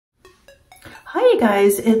Hi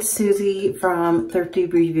guys, it's Susie from Thrifty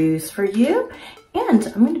Reviews for You, and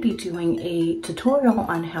I'm going to be doing a tutorial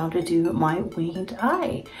on how to do my winged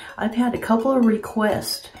eye. I've had a couple of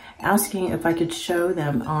requests asking if I could show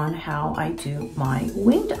them on how I do my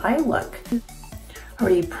winged eye look. I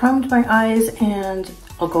already primed my eyes, and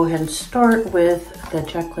I'll go ahead and start with the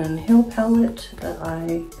Jaclyn Hill palette that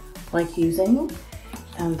I like using.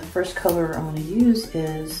 And the first color I'm going to use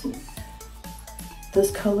is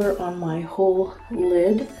this color on my whole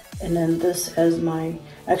lid, and then this as my,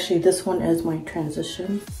 actually this one as my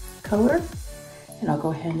transition color. And I'll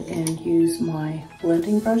go ahead and use my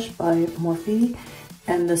blending brush by Morphe,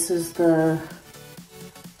 and this is the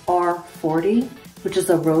R40, which is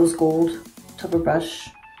a rose gold type of brush.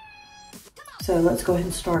 So let's go ahead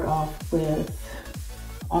and start off with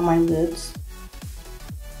on my lids.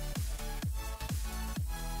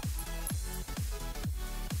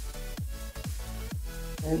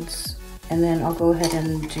 And then I'll go ahead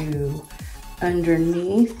and do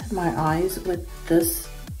underneath my eyes with this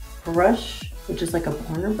brush, which is like a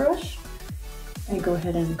pointer brush, and go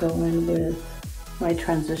ahead and go in with my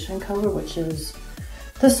transition color, which is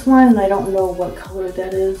this one. And I don't know what color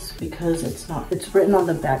that is because it's written on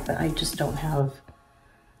the back, but I just don't have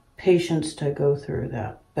patience to go through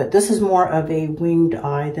that. But this is more of a winged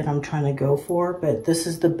eye that I'm trying to go for, but this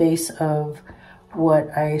is the base of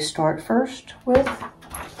what I start first with.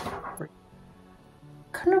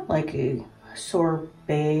 Kind of like a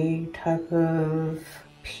sorbet type of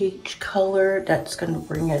peach color that's going to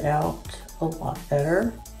bring it out a lot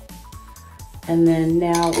better. And then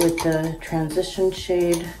now with the transition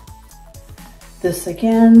shade, this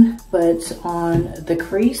again, but on the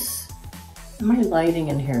crease. My lighting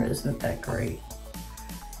in here isn't that great,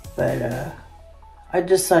 but I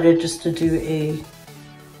decided just to do a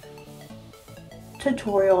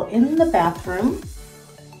tutorial in the bathroom.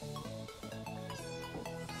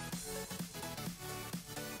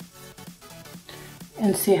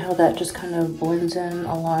 And see how that just kind of blends in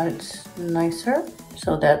a lot nicer.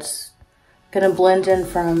 So that's gonna blend in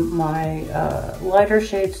from my lighter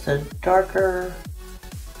shades to darker,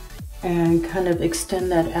 and kind of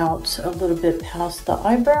extend that out a little bit past the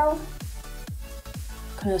eyebrow.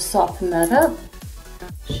 Kind of soften that up.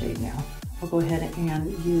 Shade now. I'll go ahead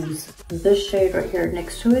and use this shade right here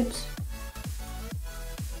next to it.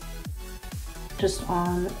 Just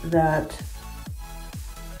on that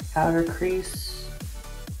outer crease.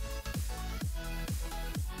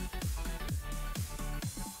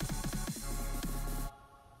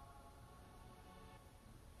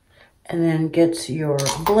 And then get your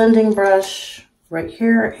blending brush right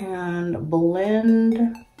here and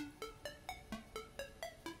blend.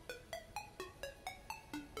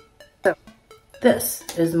 So this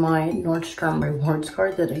is my Nordstrom rewards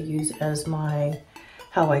card that I use as my,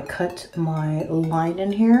 how I cut my line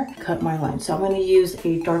in here, cut my line. So I'm going to use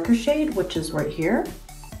a darker shade, which is right here,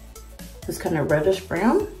 this kind of reddish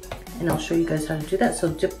brown, and I'll show you guys how to do that. So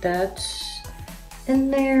dip that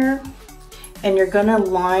in there. And you're gonna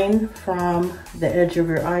line from the edge of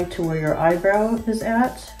your eye to where your eyebrow is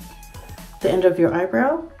at, the end of your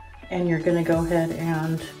eyebrow, and you're gonna go ahead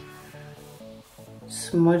and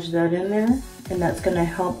smudge that in there, and that's gonna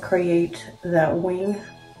help create that wing.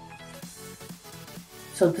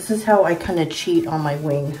 So this is how I kind of cheat on my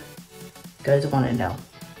wing, you guys want to know.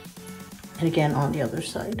 And again on the other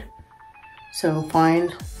side. So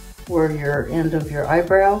find where your end of your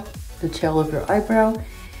eyebrow, the tail of your eyebrow,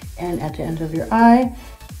 and at the end of your eye,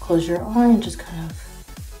 close your eye and just kind of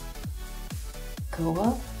go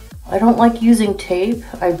up. I don't like using tape.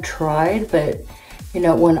 I've tried, but you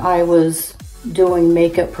know, when I was doing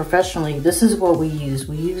makeup professionally, this is what we used.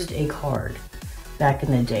 We used a card back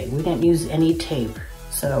in the day. We didn't use any tape.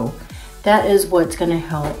 So that is what's gonna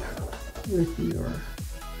help with your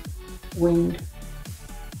winged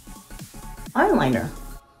eyeliner.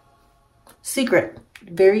 Secret,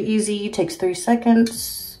 very easy, takes 3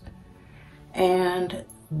 seconds. And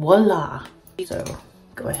voila. So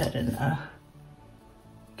go ahead and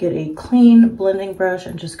get a clean blending brush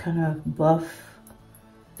and just kind of buff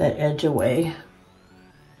that edge away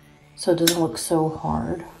so it doesn't look so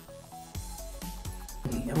hard.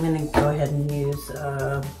 I'm gonna go ahead and use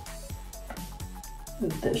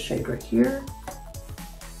this shade right here.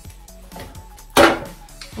 I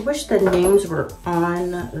wish the names were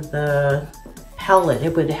on the palette.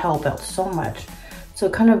 It would help out so much. So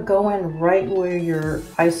kind of go in right where your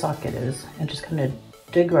eye socket is and just kind of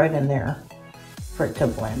dig right in there for it to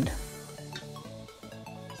blend.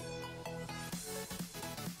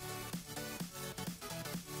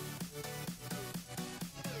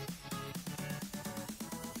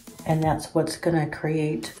 And that's what's gonna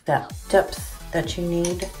create that depth that you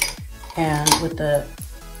need. And with the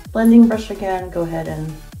blending brush again, go ahead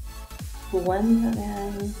and blend it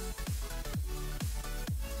in.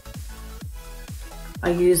 I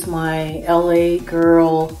use my LA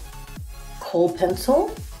Girl kohl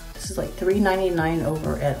pencil. This is like $3.99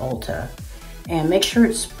 over at Ulta. And make sure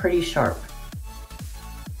it's pretty sharp.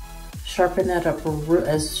 Sharpen that up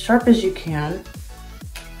as sharp as you can.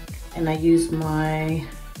 And I use my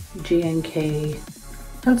G&K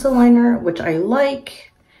pencil liner, which I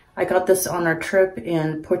like. I got this on our trip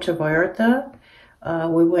in Puerto Vallarta.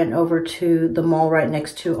 We went over to the mall right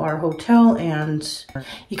next to our hotel, and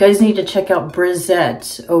you guys need to check out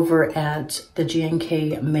Brizette over at the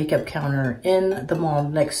G&K makeup counter in the mall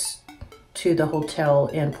next to the hotel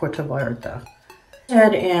in Puerto Vallarta. Go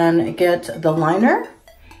ahead and get the liner.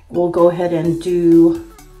 We'll go ahead and do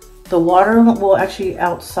the water. Well, actually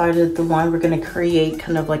outside of the line, we're going to create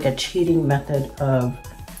kind of like a cheating method of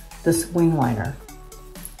this wing liner.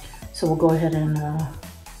 So we'll go ahead and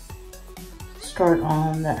start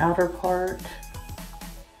on the outer part.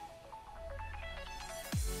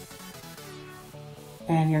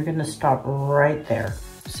 And you're going to stop right there.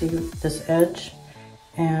 See this edge?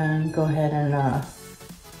 And go ahead and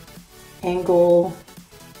angle.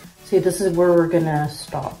 See, this is where we're gonna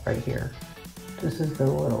stop right here. This is the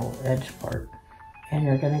little edge part. And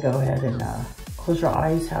you're gonna go ahead and close your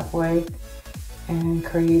eyes halfway and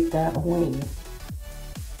create that wing.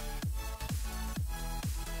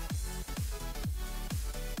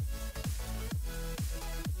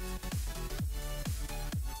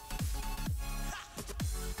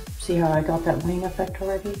 See how I got that wing effect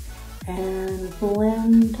already? And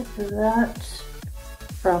blend that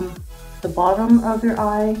from the bottom of your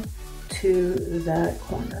eye to that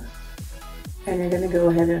corner. And you're gonna go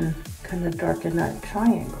ahead and kind of darken that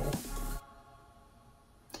triangle.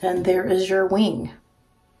 And there is your wing.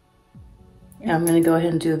 And I'm gonna go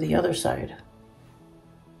ahead and do the other side.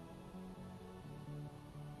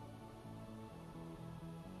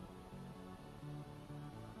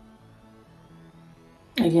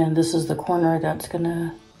 Again, this is the corner that's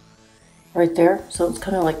gonna, right there. So it's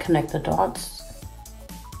kind of like connect the dots.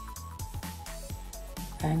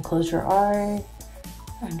 And close your eye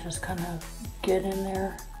and just kind of get in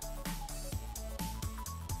there.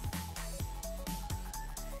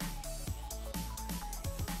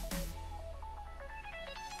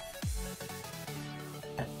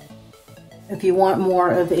 If you want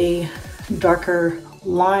more of a darker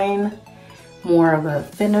line, more of a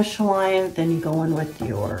finish line, then you go in with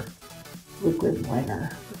your liquid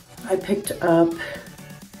liner. I picked up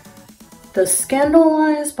the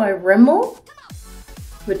Scandalize by Rimmel,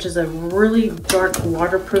 which is a really dark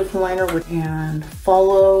waterproof liner, and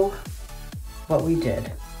follow what we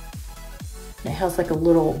did. It has like a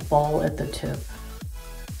little ball at the tip.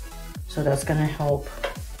 So that's gonna help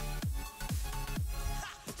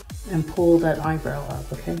and pull that eyebrow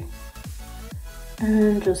up, okay?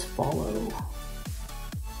 And just follow.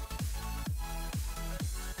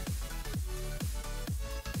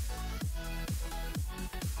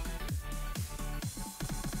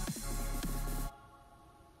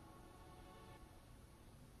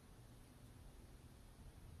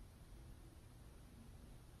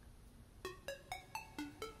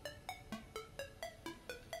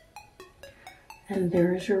 And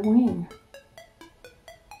there's your wing.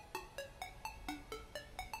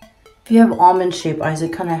 If you have almond shaped eyes,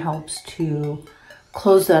 it kind of helps to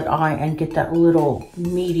close that eye and get that little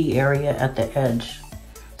meaty area at the edge.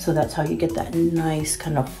 So that's how you get that nice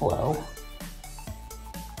kind of flow.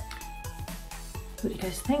 What do you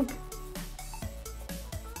guys think?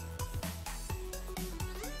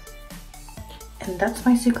 And that's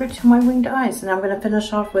my secret to my winged eyes. And I'm gonna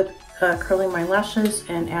finish off with curling my lashes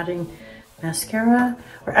and adding mascara.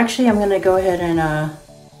 Or actually, I'm gonna go ahead and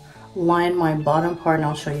line my bottom part, and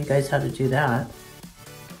I'll show you guys how to do that.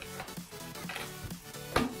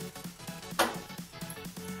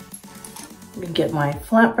 Get my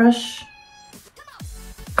flat brush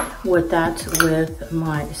with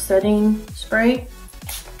my setting spray,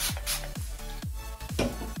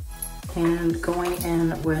 and going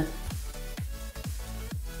in with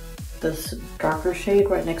this darker shade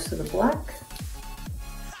right next to the black,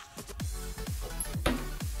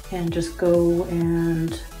 and just go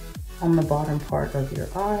and on the bottom part of your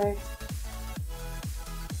eye,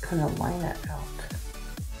 kind of line that out.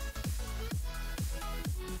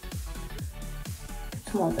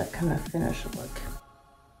 Get some of that kind of finished look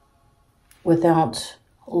without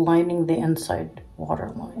lining the inside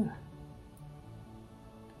waterline.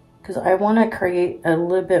 Because I want to create a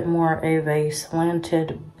little bit more of a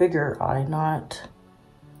slanted, bigger eye, not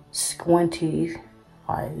squinty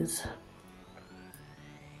eyes.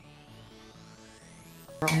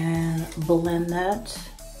 and blend that.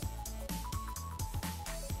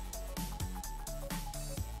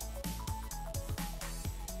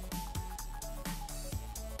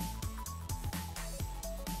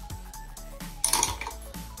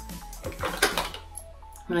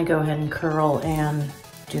 I'm gonna go ahead and curl and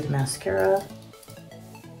do the mascara.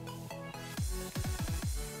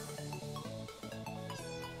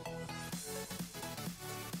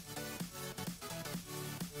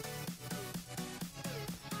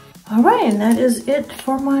 All right, and that is it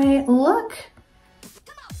for my look.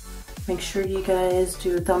 Make sure you guys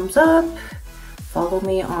do a thumbs up, follow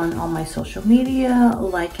me on all my social media,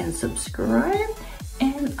 like and subscribe,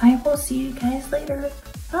 and I will see you guys later.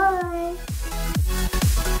 Bye.